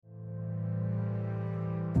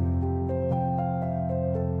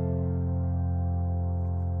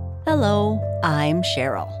Hello, I'm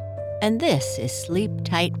Cheryl, and this is Sleep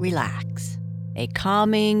Tight Relax, a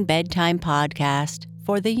calming bedtime podcast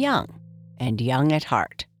for the young and young at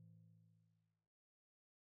heart.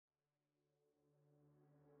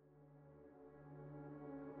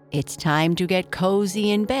 It's time to get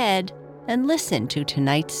cozy in bed and listen to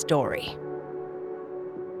tonight's story.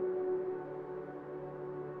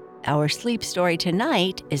 Our sleep story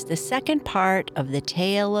tonight is the second part of the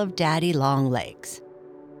tale of Daddy Longlegs.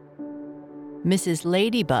 Mrs.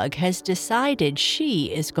 Ladybug has decided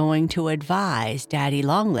she is going to advise Daddy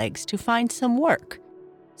Longlegs to find some work,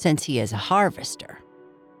 since he is a harvester.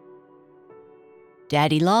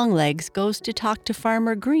 Daddy Longlegs goes to talk to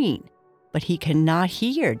Farmer Green, but he cannot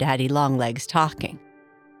hear Daddy Longlegs talking.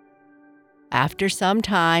 After some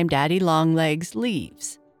time, Daddy Longlegs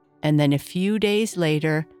leaves, and then a few days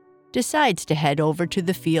later, decides to head over to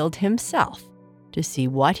the field himself to see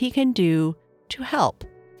what he can do to help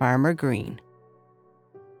Farmer Green.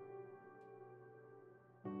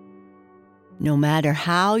 No matter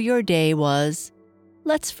how your day was,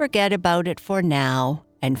 let's forget about it for now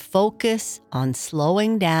and focus on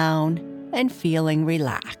slowing down and feeling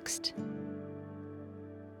relaxed.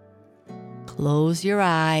 Close your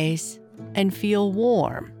eyes and feel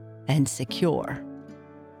warm and secure.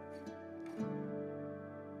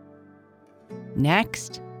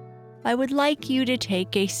 Next, I would like you to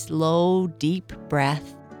take a slow, deep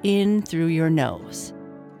breath in through your nose.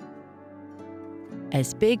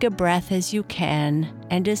 As big a breath as you can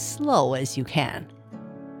and as slow as you can.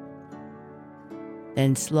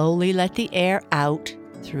 Then slowly let the air out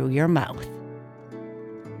through your mouth.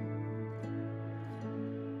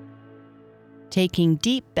 Taking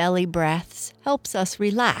deep belly breaths helps us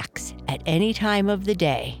relax at any time of the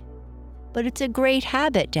day, but it's a great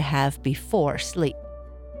habit to have before sleep.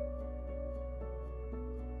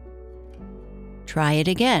 Try it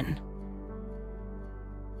again.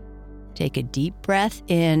 Take a deep breath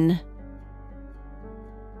in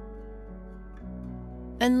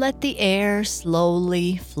and let the air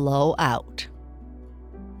slowly flow out.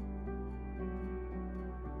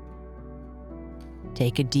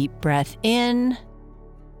 Take a deep breath in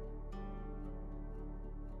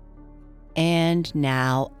and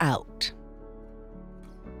now out.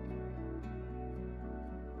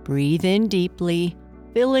 Breathe in deeply,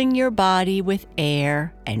 filling your body with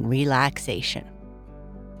air and relaxation.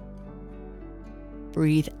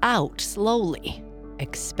 Breathe out slowly,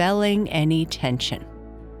 expelling any tension.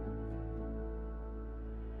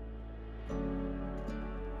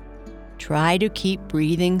 Try to keep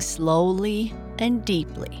breathing slowly and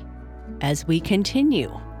deeply as we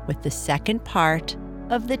continue with the second part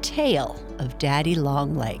of the tale of Daddy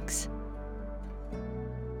Longlegs.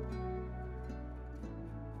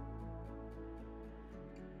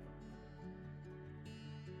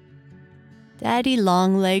 Daddy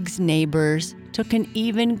Longlegs' neighbors took an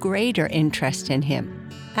even greater interest in him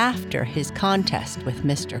after his contest with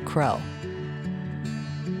Mr. Crow.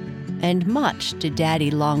 And much to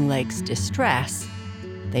Daddy Longlegs' distress,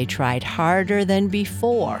 they tried harder than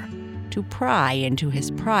before to pry into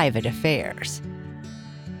his private affairs.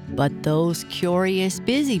 But those curious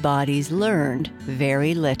busybodies learned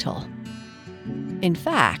very little. In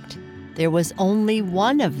fact, there was only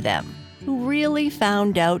one of them who really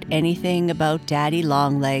found out anything about Daddy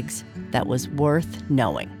Longlegs that was worth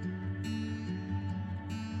knowing.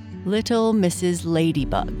 Little Mrs.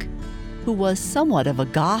 Ladybug, who was somewhat of a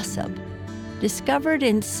gossip, discovered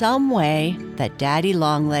in some way that Daddy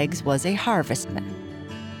Longlegs was a harvestman.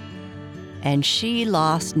 And she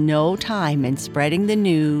lost no time in spreading the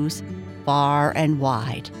news far and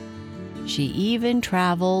wide. She even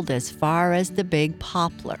traveled as far as the big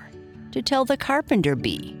poplar to tell the carpenter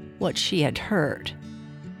bee what she had heard.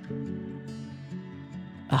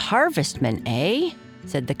 "A harvestman, eh?"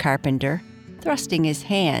 said the carpenter, thrusting his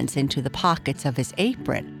hands into the pockets of his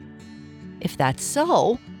apron. "If that's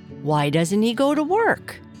so, why doesn't he go to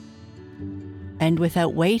work?" And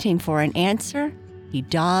without waiting for an answer, he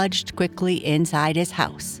dodged quickly inside his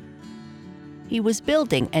house. He was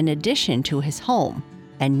building an addition to his home,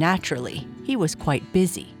 and naturally, he was quite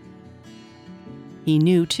busy. He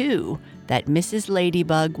knew, too, that Mrs.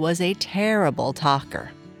 Ladybug was a terrible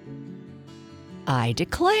talker. "I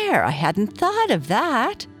declare, I hadn't thought of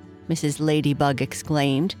that," Mrs. Ladybug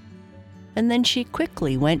exclaimed, and then she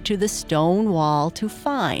quickly went to the stone wall to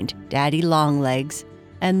find Daddy Longlegs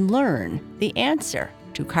and learn the answer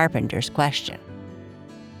to Carpenter's question.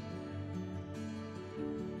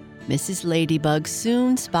 Mrs. Ladybug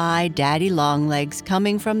soon spied Daddy Longlegs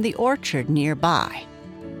coming from the orchard nearby.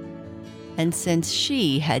 And since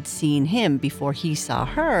she had seen him before he saw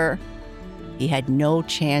her, he had no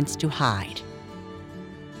chance to hide.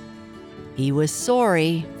 He was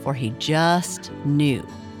sorry, for he just knew,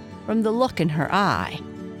 from the look in her eye,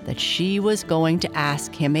 that she was going to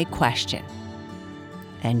ask him a question.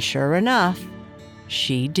 And sure enough,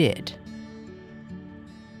 she did.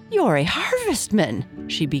 "You're a harvestman,"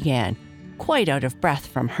 she began, quite out of breath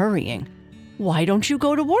from hurrying. "Why don't you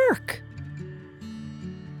go to work?"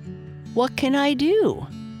 "What can I do?"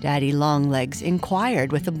 Daddy Longlegs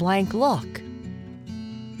inquired with a blank look.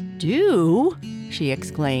 "Do?" she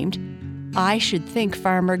exclaimed. "I should think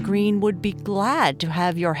Farmer Green would be glad to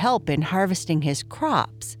have your help in harvesting his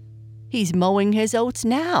crops. He's mowing his oats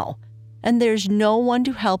now, and there's no one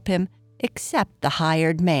to help him except the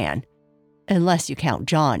hired man, unless you count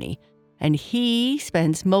Johnny, and he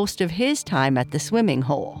spends most of his time at the swimming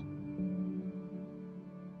hole."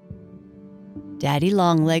 Daddy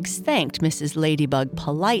Longlegs thanked Mrs. Ladybug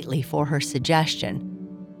politely for her suggestion,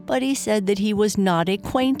 but he said that he was not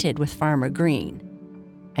acquainted with Farmer Green,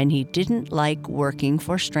 and he didn't like working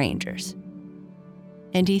for strangers.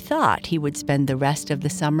 And he thought he would spend the rest of the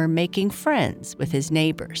summer making friends with his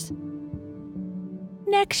neighbors.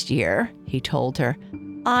 "Next year," he told her,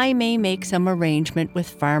 "I may make some arrangement with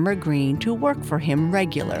Farmer Green to work for him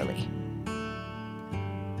regularly."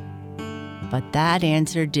 But that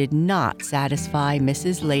answer did not satisfy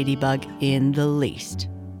Mrs. Ladybug in the least.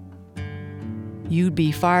 "You'd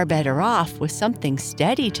be far better off with something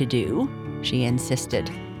steady to do," she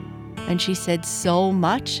insisted. And she said so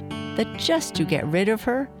much that just to get rid of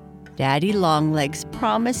her, Daddy Longlegs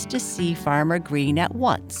promised to see Farmer Green at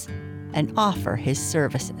once and offer his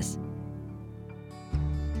services.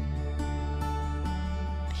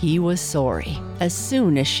 He was sorry, as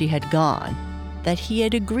soon as she had gone, that he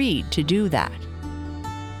had agreed to do that.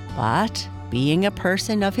 But, being a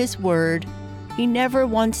person of his word, he never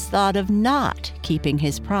once thought of not keeping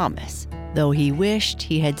his promise, though he wished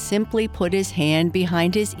he had simply put his hand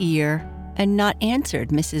behind his ear and not answered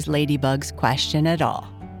Mrs. Ladybug's question at all.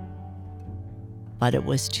 But it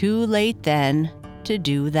was too late then to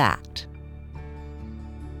do that.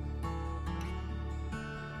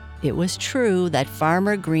 It was true that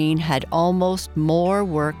Farmer Green had almost more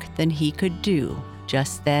work than he could do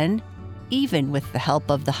just then, even with the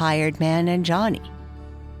help of the hired man and Johnny.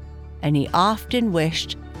 And he often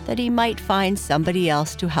wished that he might find somebody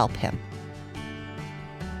else to help him.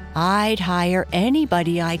 "I'd hire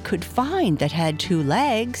anybody I could find that had 2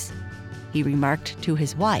 legs," he remarked to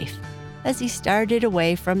his wife as he started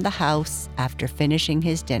away from the house after finishing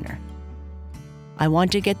his dinner. "I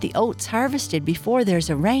want to get the oats harvested before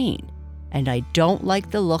there's a rain, and I don't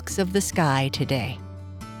like the looks of the sky today."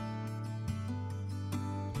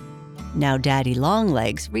 Now Daddy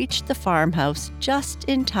Longlegs reached the farmhouse just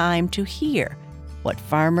in time to hear what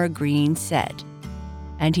Farmer Green said,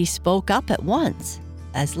 and he spoke up at once,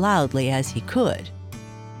 as loudly as he could.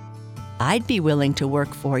 "I'd be willing to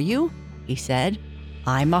work for you," he said.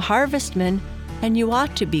 "I'm a harvestman, and you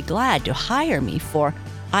ought to be glad to hire me, for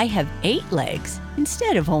I have 8 legs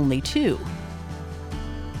instead of only 2.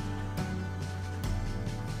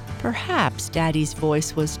 Perhaps Daddy's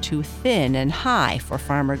voice was too thin and high for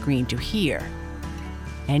Farmer Green to hear.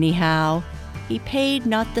 Anyhow, he paid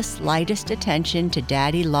not the slightest attention to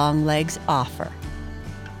Daddy Longlegs' offer,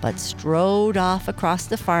 but strode off across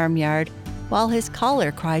the farmyard while his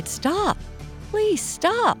caller cried, "Stop! Please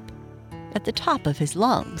stop!" at the top of his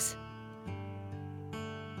lungs.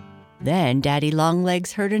 Then Daddy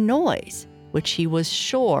Longlegs heard a noise, which he was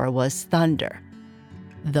sure was thunder,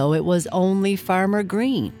 though it was only Farmer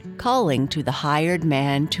Green calling to the hired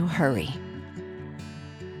man to hurry.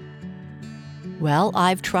 "Well,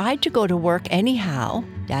 I've tried to go to work anyhow,"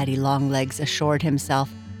 Daddy Longlegs assured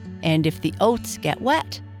himself, "and if the oats get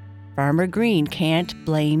wet, Farmer Green can't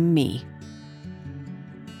blame me."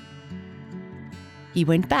 He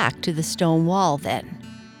went back to the stone wall then,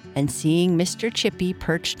 and seeing Mr. Chippy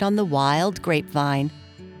perched on the wild grapevine,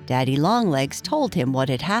 Daddy Longlegs told him what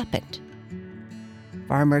had happened.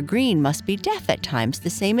 "Farmer Green must be deaf at times the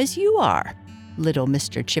same as you are," little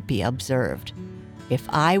Mr. Chippy observed. "If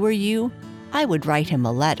I were you, I would write him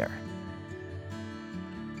a letter."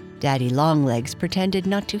 Daddy Longlegs pretended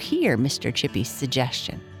not to hear Mr. Chippy's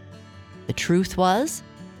suggestion. The truth was,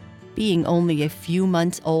 being only a few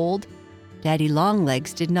months old, Daddy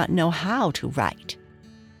Longlegs did not know how to write.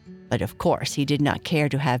 But of course, he did not care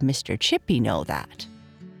to have Mr. Chippy know that.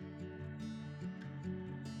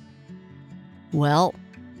 Well,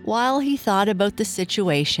 while he thought about the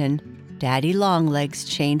situation, Daddy Longlegs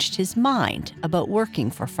changed his mind about working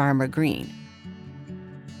for Farmer Green.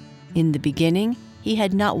 In the beginning, he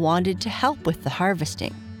had not wanted to help with the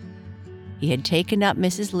harvesting. He had taken up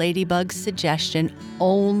Mrs. Ladybug's suggestion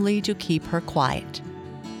only to keep her quiet.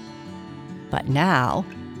 But now,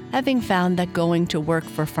 having found that going to work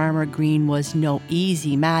for Farmer Green was no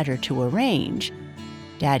easy matter to arrange,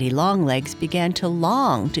 Daddy Longlegs began to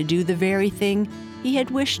long to do the very thing he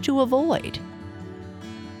had wished to avoid.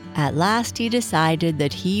 At last he decided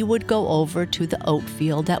that he would go over to the oat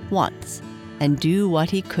field at once and do what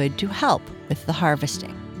he could to help with the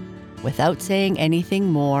harvesting, without saying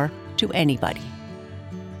anything more to anybody.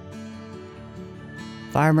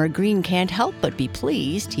 Farmer Green can't help but be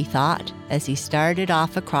pleased, he thought, as he started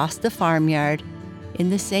off across the farmyard in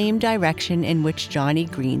the same direction in which Johnny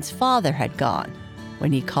Green's father had gone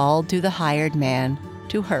when he called to the hired man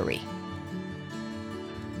to hurry.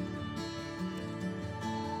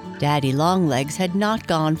 Daddy Longlegs had not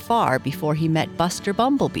gone far before he met Buster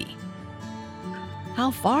Bumblebee.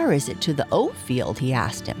 "How far is it to the oat field?" he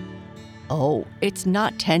asked him. "Oh, it's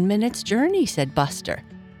not 10 minutes' journey," said Buster.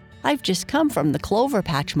 "I've just come from the clover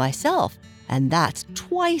patch myself, and that's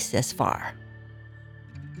twice as far."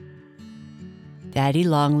 Daddy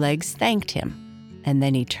Longlegs thanked him, and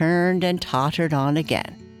then he turned and tottered on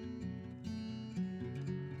again.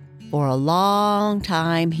 For a long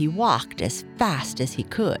time he walked as fast as he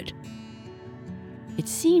could. It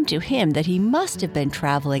seemed to him that he must have been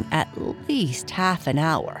traveling at least half an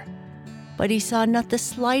hour, but he saw not the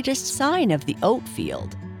slightest sign of the oat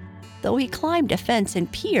field, though he climbed a fence and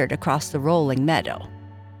peered across the rolling meadow.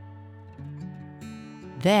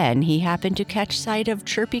 Then he happened to catch sight of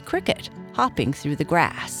Chirpy Cricket hopping through the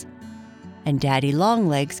grass, and Daddy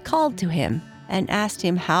Longlegs called to him and asked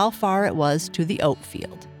him how far it was to the oat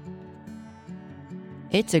field.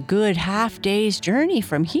 "It's a good half-day's journey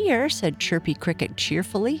from here," said Chirpy Cricket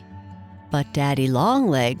cheerfully. But Daddy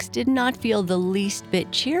Longlegs did not feel the least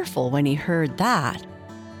bit cheerful when he heard that.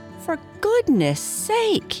 "For goodness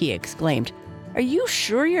sake!" he exclaimed. "Are you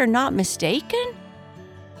sure you're not mistaken?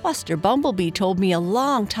 Buster Bumblebee told me a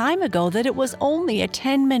long time ago that it was only a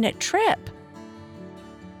 10-minute trip."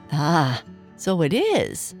 "Ah, so it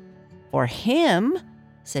is. For him,"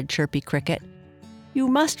 said Chirpy Cricket. "You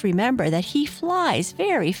must remember that he flies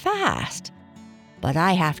very fast. But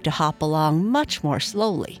I have to hop along much more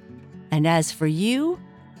slowly. And as for you,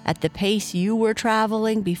 at the pace you were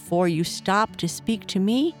traveling before you stopped to speak to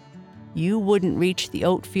me, you wouldn't reach the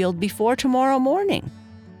oat field before tomorrow morning.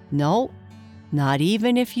 No, not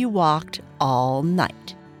even if you walked all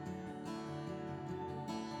night."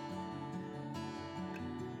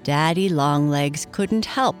 Daddy Longlegs couldn't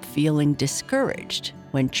help feeling discouraged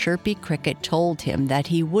when Chirpy Cricket told him that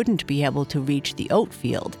he wouldn't be able to reach the oat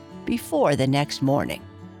field before the next morning.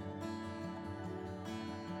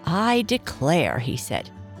 "I declare," he said,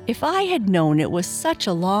 "if I had known it was such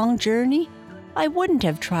a long journey, I wouldn't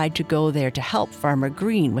have tried to go there to help Farmer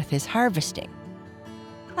Green with his harvesting.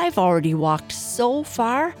 I've already walked so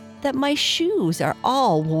far that my shoes are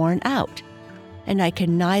all worn out, and I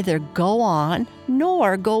can neither go on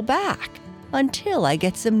nor go back until I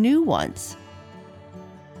get some new ones."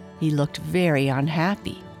 He looked very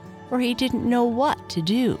unhappy, for he didn't know what to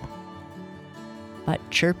do. But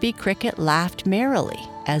Chirpy Cricket laughed merrily,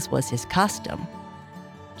 as was his custom.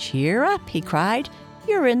 "Cheer up," he cried.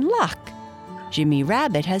 "You're in luck. Jimmy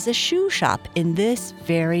Rabbit has a shoe shop in this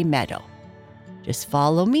very meadow. Just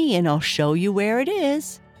follow me and I'll show you where it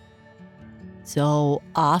is." So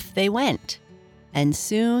off they went, and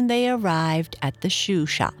soon they arrived at the shoe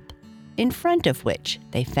shop, in front of which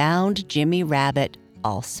they found Jimmy Rabbit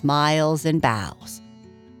all smiles and bows.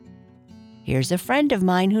 "Here's a friend of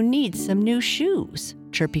mine who needs some new shoes,"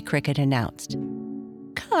 Chirpy Cricket announced.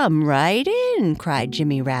 "Come right in," cried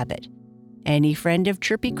Jimmy Rabbit. "Any friend of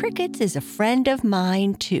Chirpy Cricket's is a friend of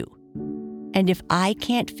mine, too. And if I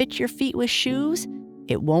can't fit your feet with shoes,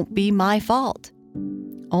 it won't be my fault.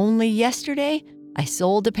 Only yesterday, I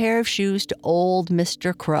sold a pair of shoes to old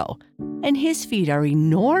Mr. Crow, and his feet are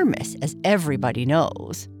enormous, as everybody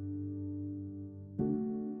knows."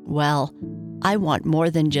 "Well, I want more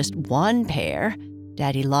than just one pair,"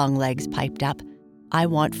 Daddy Longlegs piped up. "I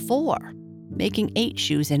want 4, making 8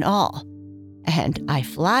 shoes in all. And I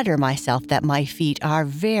flatter myself that my feet are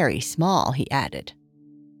very small," he added.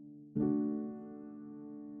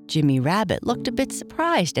 Jimmy Rabbit looked a bit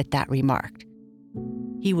surprised at that remark.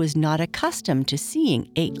 He was not accustomed to seeing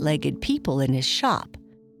 8-legged people in his shop,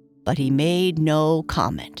 but he made no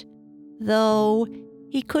comment, though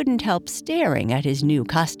he couldn't help staring at his new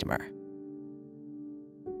customer.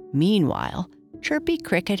 Meanwhile, Chirpy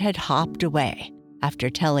Cricket had hopped away after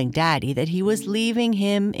telling Daddy that he was leaving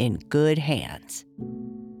him in good hands.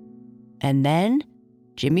 And then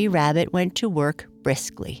Jimmy Rabbit went to work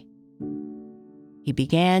briskly. he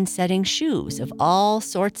began setting shoes of all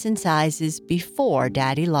sorts and sizes before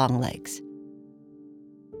Daddy Longlegs.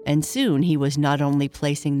 And soon he was not only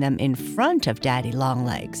placing them in front of Daddy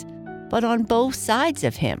Longlegs, but on both sides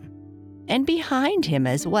of him, and behind him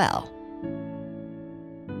as well.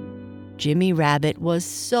 Jimmy Rabbit was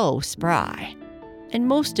so spry, and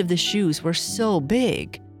most of the shoes were so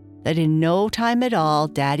big that in no time at all,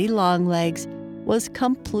 Daddy Longlegs was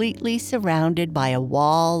completely surrounded by a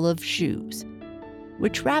wall of shoes,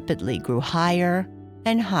 which rapidly grew higher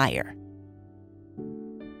and higher.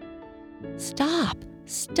 "Stop!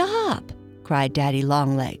 Stop!" cried Daddy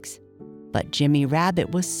Longlegs, but Jimmy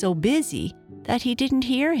Rabbit was so busy that he didn't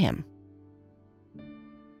hear him.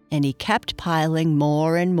 And he kept piling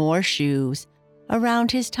more and more shoes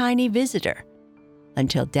around his tiny visitor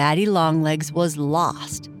until Daddy Longlegs was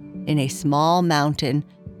lost in a small mountain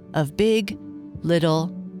of big,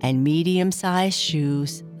 little, and medium-sized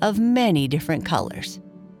shoes of many different colors.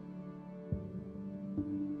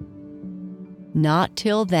 Not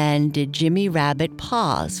till then did Jimmy Rabbit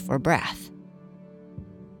pause for breath.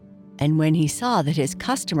 And when he saw that his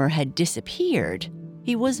customer had disappeared,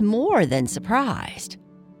 he was more than surprised.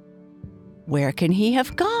 "Where can he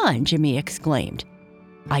have gone?" Jimmy exclaimed.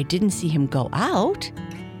 "I didn't see him go out.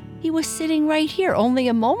 He was sitting right here only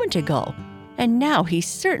a moment ago, and now he's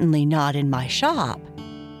certainly not in my shop."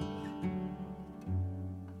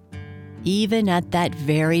 Even at that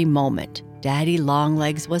very moment, Daddy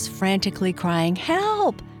Longlegs was frantically crying,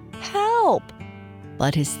 "Help! Help!"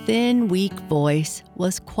 But his thin, weak voice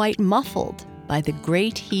was quite muffled by the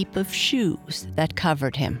great heap of shoes that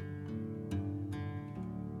covered him.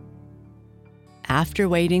 After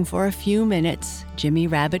waiting for a few minutes, Jimmy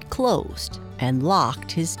Rabbit closed and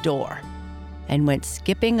locked his door and went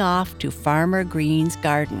skipping off to Farmer Green's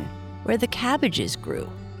garden where the cabbages grew.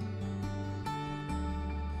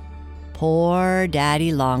 Poor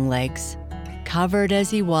Daddy Longlegs, covered as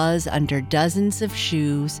he was under dozens of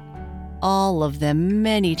shoes, all of them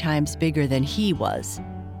many times bigger than he was.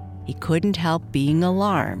 He couldn't help being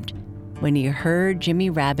alarmed when he heard Jimmy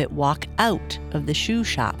Rabbit walk out of the shoe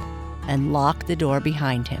shop and lock the door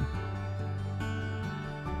behind him.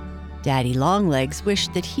 Daddy Longlegs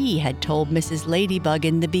wished that he had told Mrs. Ladybug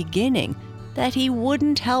in the beginning that he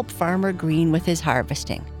wouldn't help Farmer Green with his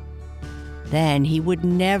harvesting. Then he would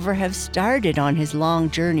never have started on his long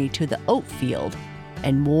journey to the oat field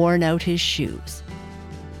and worn out his shoes.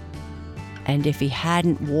 And if he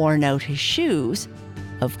hadn't worn out his shoes,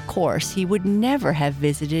 of course he would never have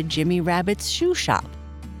visited Jimmy Rabbit's shoe shop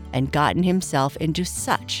and gotten himself into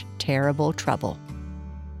such terrible trouble.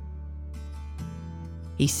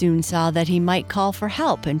 He soon saw that he might call for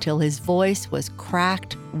help until his voice was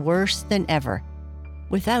cracked worse than ever,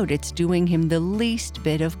 without its doing him the least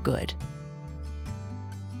bit of good.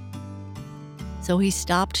 So he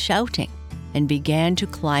stopped shouting and began to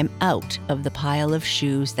climb out of the pile of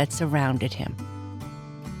shoes that surrounded him.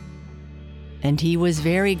 And he was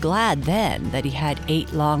very glad then that he had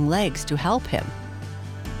 8 long legs to help him.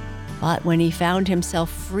 But when he found himself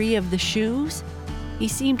free of the shoes, he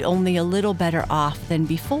seemed only a little better off than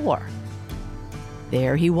before.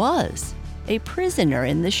 There he was, a prisoner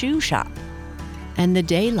in the shoe shop, and the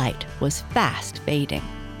daylight was fast fading.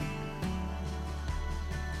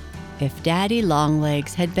 If Daddy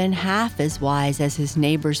Longlegs had been half as wise as his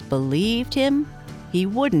neighbors believed him, he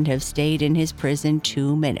wouldn't have stayed in his prison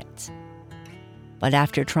 2 minutes. But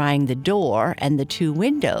after trying the door and the 2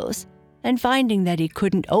 windows, and finding that he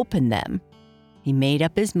couldn't open them, he made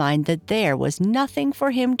up his mind that there was nothing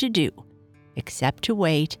for him to do except to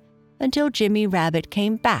wait until Jimmy Rabbit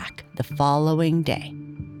came back the following day.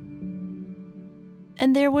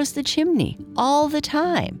 And there was the chimney all the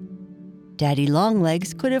time. Daddy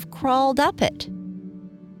Longlegs could have crawled up it.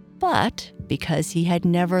 But because he had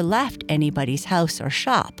never left anybody's house or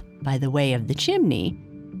shop by the way of the chimney,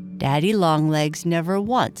 Daddy Longlegs never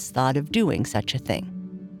once thought of doing such a thing.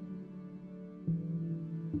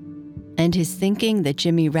 And his thinking that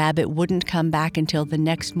Jimmy Rabbit wouldn't come back until the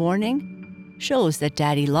next morning shows that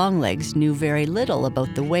Daddy Longlegs knew very little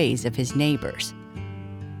about the ways of his neighbors.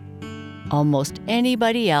 Almost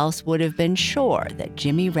anybody else would have been sure that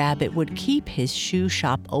Jimmy Rabbit would keep his shoe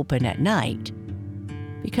shop open at night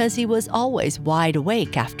because he was always wide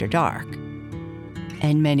awake after dark.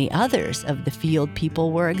 And many others of the field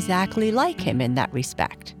people were exactly like him in that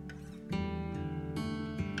respect.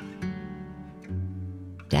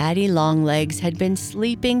 Daddy Longlegs had been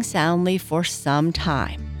sleeping soundly for some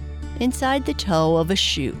time inside the toe of a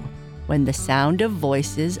shoe when the sound of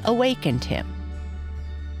voices awakened him.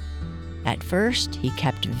 At first, he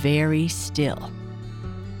kept very still.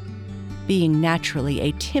 Being naturally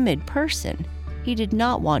a timid person, He did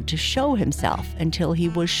not want to show himself until he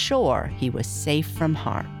was sure he was safe from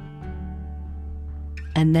harm.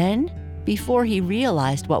 And then, before he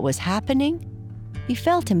realized what was happening, he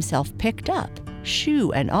felt himself picked up,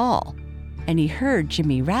 shoe and all, and he heard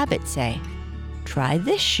Jimmy Rabbit say, "Try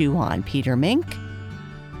this shoe on, Peter Mink."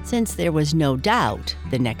 Since there was no doubt,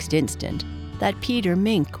 the next instant, that Peter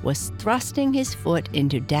Mink was thrusting his foot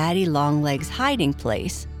into Daddy Longlegs' hiding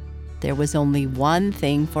place, there was only one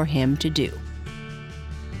thing for him to do.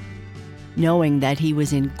 Knowing that he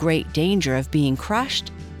was in great danger of being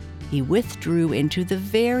crushed, he withdrew into the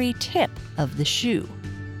very tip of the shoe.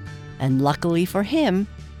 And luckily for him,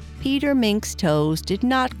 Peter Mink's toes did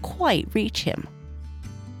not quite reach him.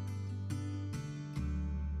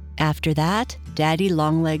 After that, Daddy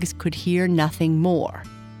Longlegs could hear nothing more,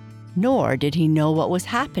 nor did he know what was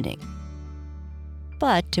happening.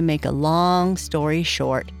 But to make a long story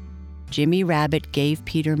short, Jimmy Rabbit gave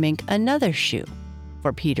Peter Mink another shoe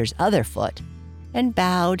for Peter's other foot and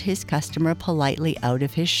bowed his customer politely out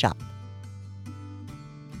of his shop.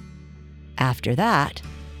 After that,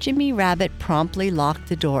 Jimmy Rabbit promptly locked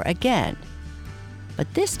the door again,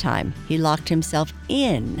 but this time he locked himself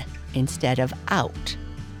in instead of out.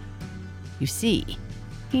 You see,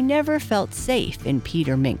 he never felt safe in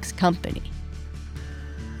Peter Mink's company.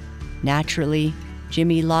 Naturally,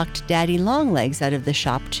 Jimmy locked Daddy Longlegs out of the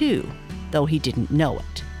shop too, though he didn't know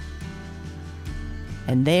it.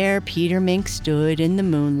 And there Peter Mink stood in the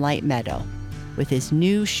moonlight meadow, with his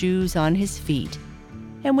new shoes on his feet,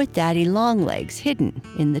 and with Daddy Longlegs hidden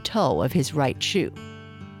in the toe of his right shoe.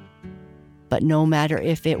 But no matter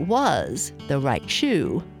if it was the right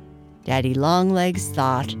shoe, Daddy Longlegs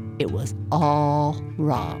thought it was all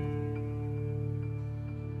wrong.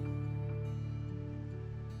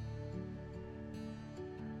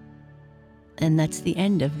 And that's the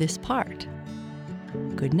end of this part.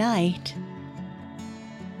 Good night.